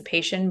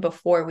participation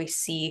before we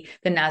see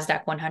the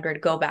Nasdaq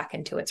 100 go back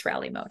into its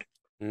rally mode.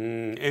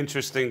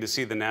 Interesting to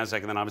see the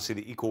Nasdaq and then obviously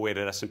the equal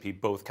weighted S&P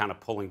both kind of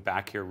pulling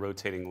back here,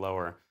 rotating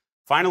lower.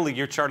 Finally,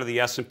 your chart of the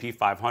S&P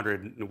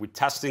 500. We're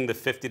testing the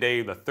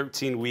 50-day, the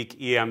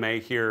 13-week EMA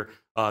here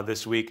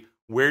this week.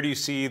 Where do you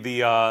see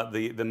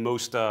the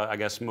most, I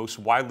guess, most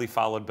widely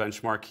followed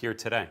benchmark here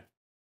today?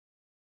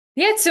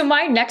 Yeah, so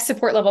my next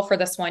support level for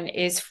this one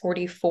is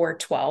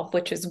 44.12,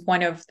 which is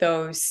one of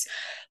those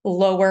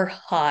lower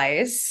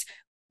highs.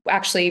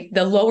 Actually,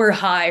 the lower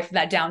high for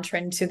that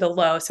downtrend to the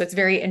low. So it's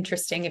very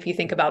interesting if you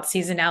think about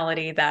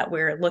seasonality that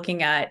we're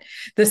looking at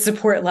the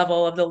support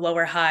level of the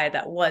lower high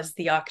that was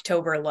the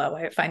October low.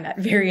 I find that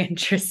very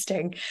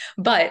interesting.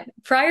 But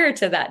prior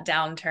to that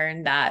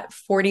downturn, that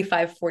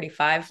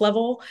 45.45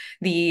 level,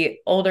 the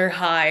older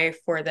high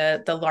for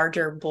the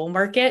larger bull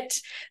market,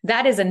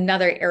 that is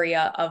another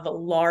area of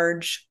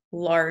large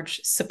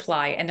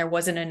supply, and there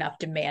wasn't enough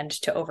demand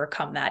to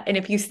overcome that. And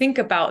if you think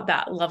about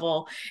that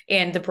level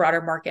in the broader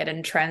market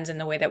and trends and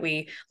the way that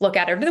we look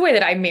at it, or the way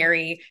that I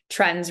marry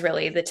trends,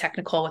 really the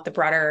technical with the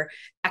broader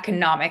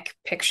economic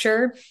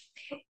picture,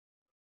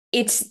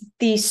 it's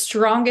the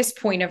strongest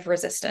point of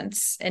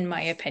resistance, in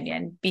my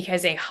opinion,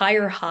 because a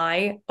higher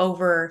high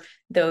over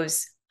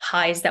those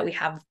highs that we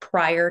have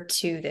prior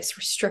to this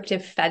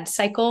restrictive Fed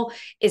cycle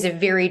is a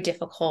very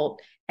difficult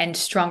and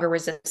stronger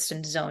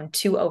resistance zone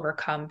to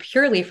overcome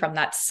purely from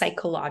that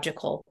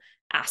psychological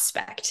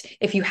aspect.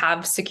 If you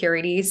have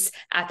securities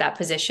at that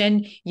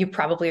position, you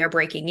probably are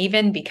breaking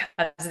even because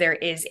there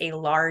is a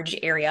large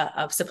area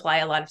of supply,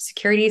 a lot of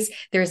securities.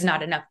 There's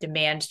not enough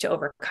demand to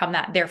overcome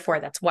that. Therefore,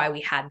 that's why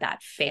we had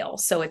that fail.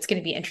 So it's going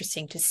to be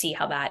interesting to see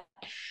how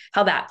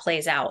that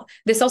plays out.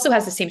 This also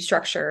has the same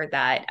structure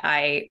that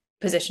I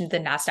positioned the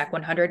Nasdaq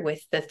 100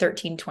 with the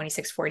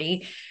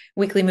 132640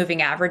 weekly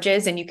moving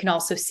averages. And you can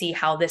also see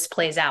how this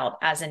plays out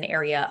as an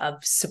area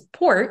of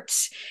support,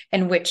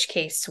 in which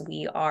case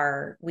we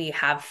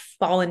have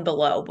fallen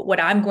below. But what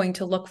I'm going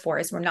to look for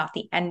is we're not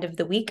the end of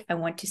the week. I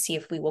want to see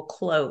if we will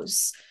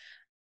close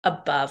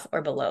above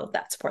or below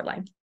that support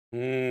line.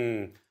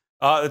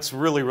 It's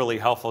really, really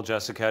helpful,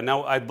 Jessica.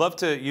 Now, I'd love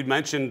to, you'd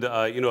mentioned,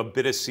 a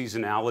bit of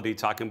seasonality,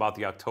 talking about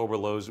the October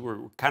lows.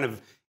 We're kind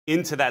of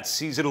into that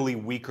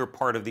seasonally weaker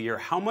part of the year.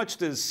 How much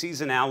does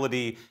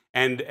seasonality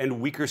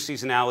and weaker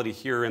seasonality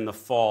here in the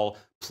fall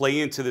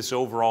play into this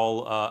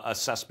overall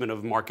assessment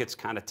of markets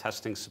kind of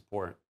testing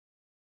support?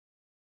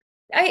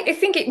 I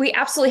think we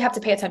absolutely have to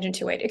pay attention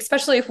to it,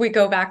 especially if we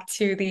go back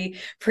to the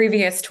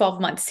previous 12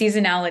 months.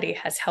 Seasonality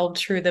has held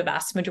true the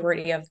vast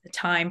majority of the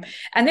time.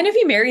 And then if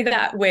you marry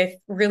that with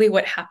really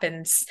what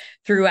happens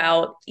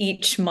throughout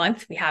each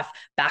month, we have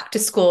back to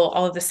school.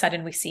 All of a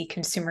sudden, we see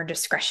consumer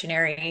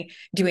discretionary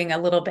doing a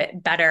little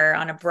bit better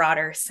on a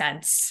broader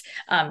sense,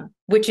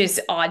 which is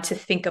odd to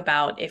think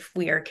about if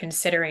we are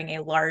considering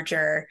a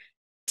larger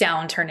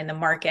downturn in the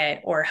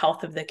market or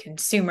health of the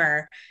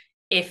consumer.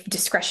 If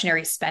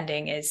discretionary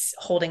spending is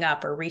holding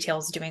up or retail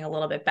is doing a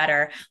little bit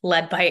better,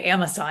 led by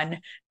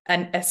Amazon,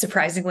 and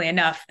surprisingly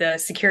enough, the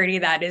security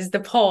that is the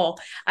poll,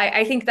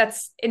 I think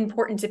that's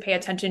important to pay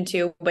attention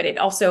to, but it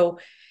also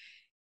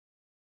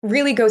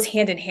really goes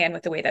hand in hand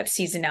with the way that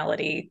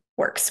seasonality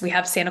works. We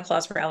have Santa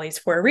Claus rallies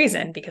for a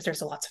reason because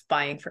there's lots of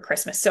buying for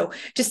Christmas. So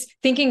just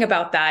thinking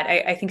about that,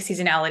 I think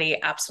seasonality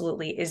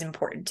absolutely is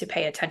important to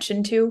pay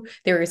attention to.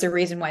 There is a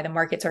reason why the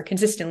markets are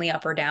consistently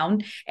up or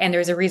down, and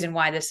there's a reason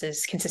why this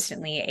is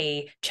consistently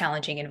a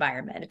challenging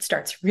environment. It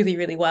starts really,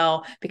 really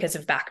well because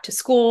of back to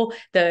school.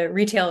 The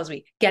retail, as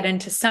we get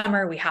into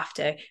summer, we have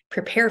to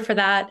prepare for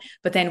that.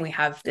 But then we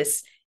have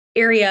this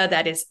area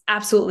that is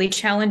absolutely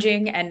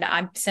challenging, and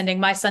I'm sending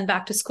my son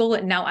back to school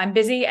and now I'm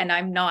busy and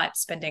I'm not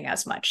spending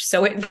as much.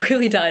 So it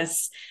really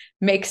does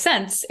makes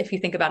sense if you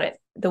think about it,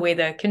 the way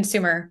the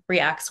consumer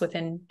reacts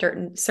within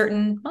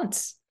certain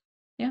months.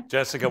 Yeah.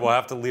 Jessica, we'll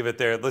have to leave it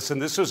there. Listen,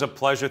 this was a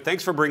pleasure.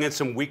 Thanks for bringing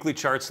some weekly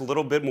charts, a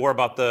little bit more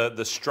about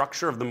the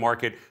structure of the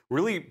market,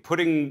 really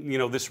putting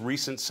this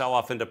recent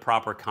sell-off into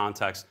proper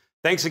context.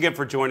 Thanks again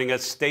for joining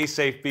us. Stay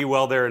safe, be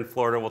well there in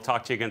Florida. We'll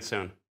talk to you again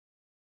soon.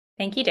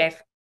 Thank you,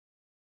 Dave.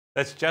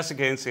 That's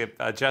Jessica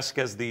Inskip.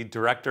 Jessica is the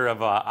director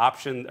of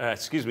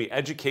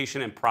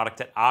education and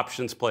product at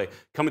OptionsPlay,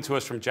 coming to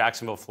us from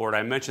Jacksonville, Florida.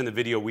 I mentioned the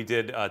video we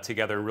did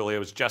together, and really it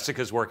was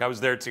Jessica's work. I was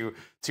there to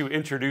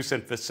introduce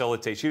and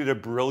facilitate. She did a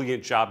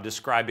brilliant job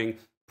describing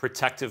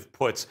protective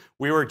puts.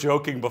 We were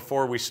joking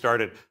before we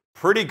started.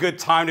 Pretty good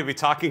time to be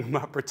talking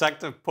about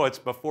protective puts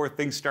before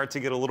things start to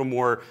get a little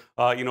more,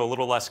 a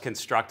little less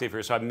constructive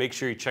here. So I'd make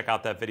sure you check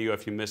out that video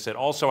if you missed it.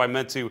 Also, I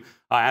meant to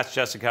ask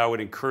Jessica, I would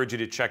encourage you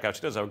to check out,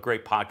 she does a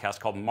great podcast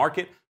called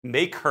Market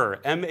Maker,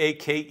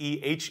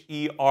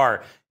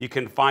 Makeher. You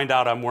can find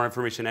out more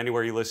information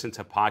anywhere you listen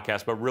to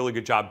podcasts, but really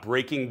good job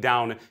breaking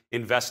down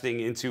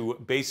investing into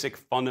basic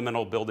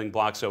fundamental building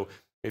blocks. So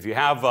if you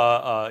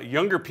have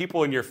younger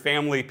people in your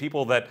family,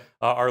 people that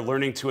are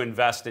learning to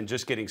invest and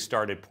just getting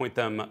started, point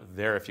them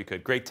there if you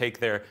could. Great take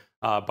there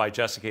by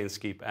Jessica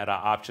Inskip at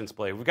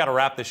OptionsPlay. We've got to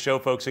wrap the show,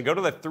 folks, and go to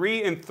the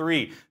 3 in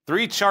 3.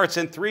 3 charts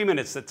in 3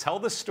 minutes that tell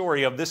the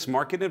story of this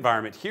market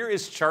environment. Here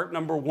is chart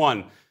number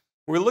 1.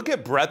 We look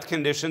at breadth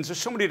conditions. There's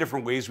so many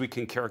different ways we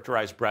can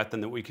characterize breadth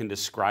and that we can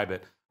describe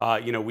it.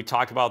 We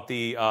talk about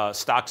the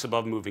stocks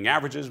above moving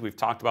averages. We've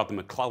talked about the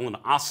McClellan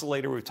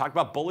oscillator. We've talked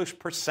about bullish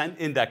percent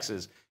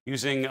indexes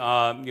using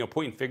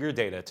point and figure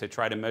data to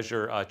try to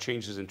measure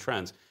changes in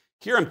trends.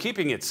 Here I'm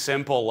keeping it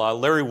simple.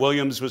 Larry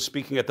Williams was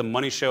speaking at the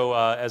Money Show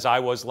as I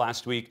was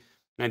last week,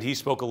 and he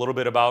spoke a little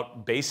bit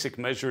about basic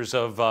measures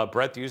of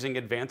breadth using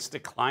advanced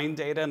decline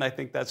data, and I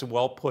think that's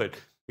well put.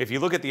 If you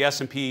look at the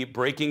S&P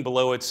breaking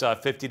below its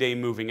 50-day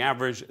moving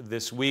average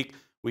this week,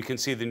 we can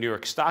see the New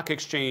York Stock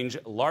Exchange,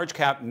 large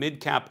cap,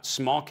 mid cap,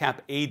 small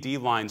cap AD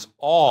lines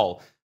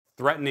all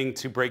threatening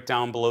to break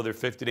down below their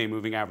 50-day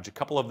moving average. A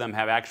couple of them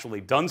have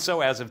actually done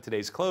so as of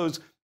today's close.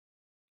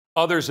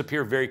 Others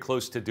appear very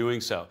close to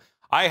doing so.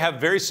 I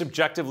have very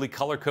subjectively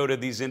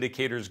color-coded these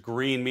indicators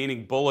green,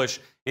 meaning bullish,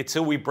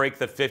 until we break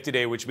the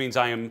 50-day, which means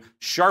I am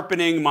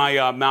sharpening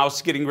my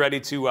mouse, getting ready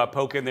to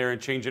poke in there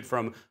and change it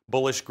from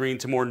bullish green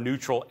to more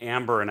neutral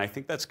amber. And I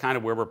think that's kind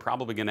of where we're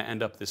probably going to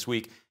end up this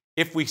week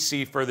if we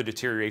see further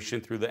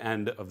deterioration through the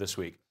end of this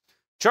week.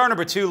 Chart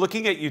number 2,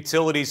 looking at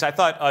utilities, I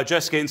thought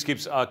Jessica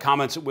Inskip's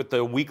comments with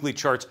the weekly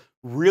charts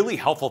really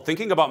helpful,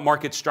 thinking about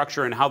market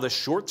structure and how the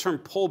short-term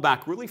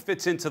pullback really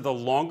fits into the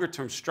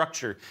longer-term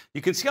structure.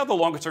 You can see how the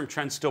longer-term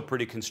trend's still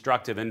pretty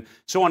constructive. And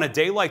so on a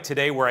day like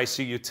today where I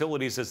see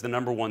utilities as the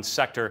 #1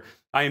 sector,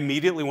 I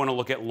immediately want to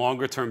look at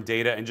longer-term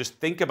data and just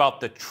think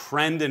about the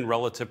trend in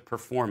relative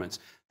performance.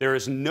 There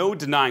is no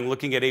denying,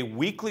 looking at a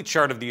weekly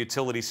chart of the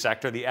utility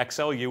sector, the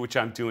XLU, which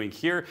I'm doing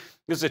here.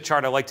 This is a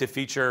chart I like to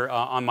feature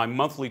on my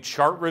monthly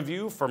chart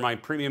review for my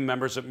premium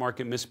members at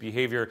Market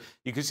Misbehavior.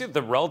 You can see that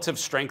the relative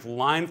strength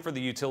line for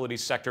the utility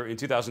sector in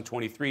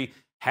 2023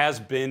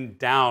 has been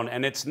down,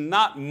 and it's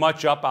not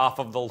much up off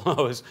of the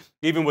lows,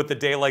 even with the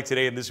day like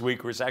today and this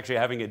week, where it's actually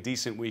having a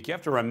decent week. You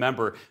have to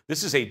remember,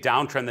 this is a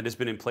downtrend that has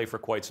been in play for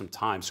quite some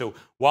time. So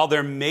while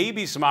there may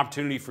be some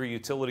opportunity for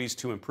utilities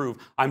to improve,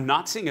 I'm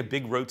not seeing a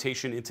big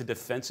rotation into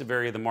defensive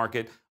area of the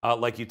market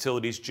like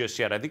utilities just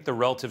yet. I think the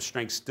relative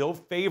strength still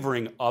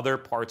favoring other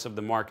parts of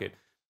the market.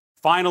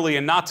 Finally,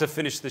 and not to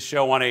finish the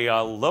show on a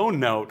low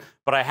note,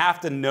 but I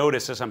have to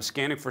notice as I'm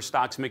scanning for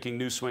stocks making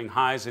new swing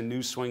highs and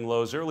new swing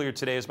lows, earlier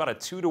today is about a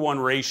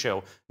 2-to-1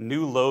 ratio,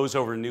 new lows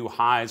over new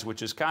highs,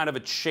 which is kind of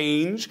a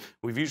change.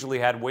 We've usually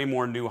had way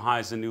more new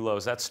highs than new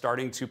lows. That's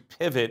starting to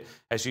pivot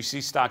as you see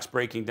stocks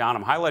breaking down.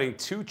 I'm highlighting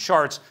 2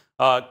 charts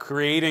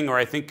creating, or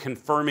I think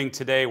confirming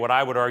today, what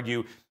I would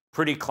argue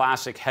pretty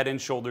classic head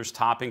and shoulders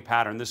topping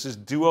pattern. This is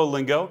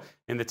Duolingo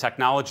in the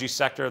technology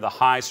sector, the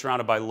highs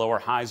surrounded by lower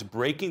highs,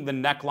 breaking the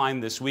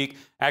neckline this week,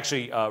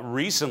 actually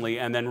recently,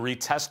 and then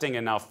retesting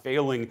and now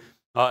failing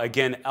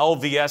again.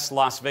 LVS,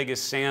 Las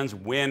Vegas Sands,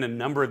 win. A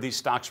number of these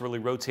stocks really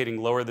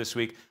rotating lower this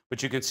week,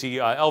 but you can see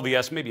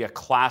LVS, maybe a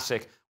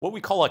classic, what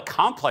we call a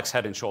complex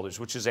head and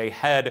shoulders, which is a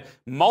head,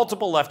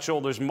 multiple left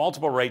shoulders,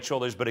 multiple right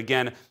shoulders, but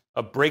again,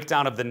 a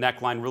breakdown of the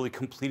neckline, really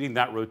completing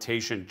that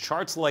rotation.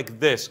 Charts like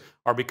this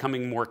are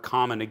becoming more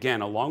common.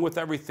 Again, along with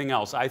everything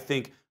else, I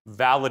think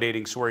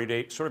validating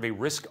sort of a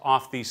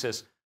risk-off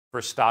thesis for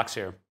stocks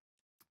here.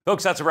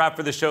 Folks, that's a wrap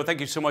for the show.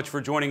 Thank you so much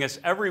for joining us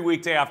every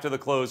weekday after the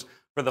close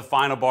for the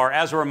Final Bar.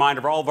 As a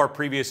reminder, all of our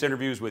previous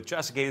interviews with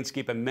Jessica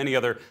Inskip and many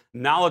other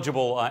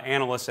knowledgeable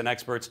analysts and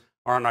experts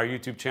are on our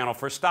YouTube channel.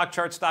 For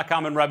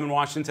StockCharts.com in Redmond,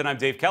 Washington, I'm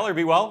Dave Keller.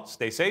 Be well,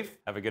 stay safe,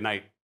 have a good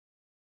night.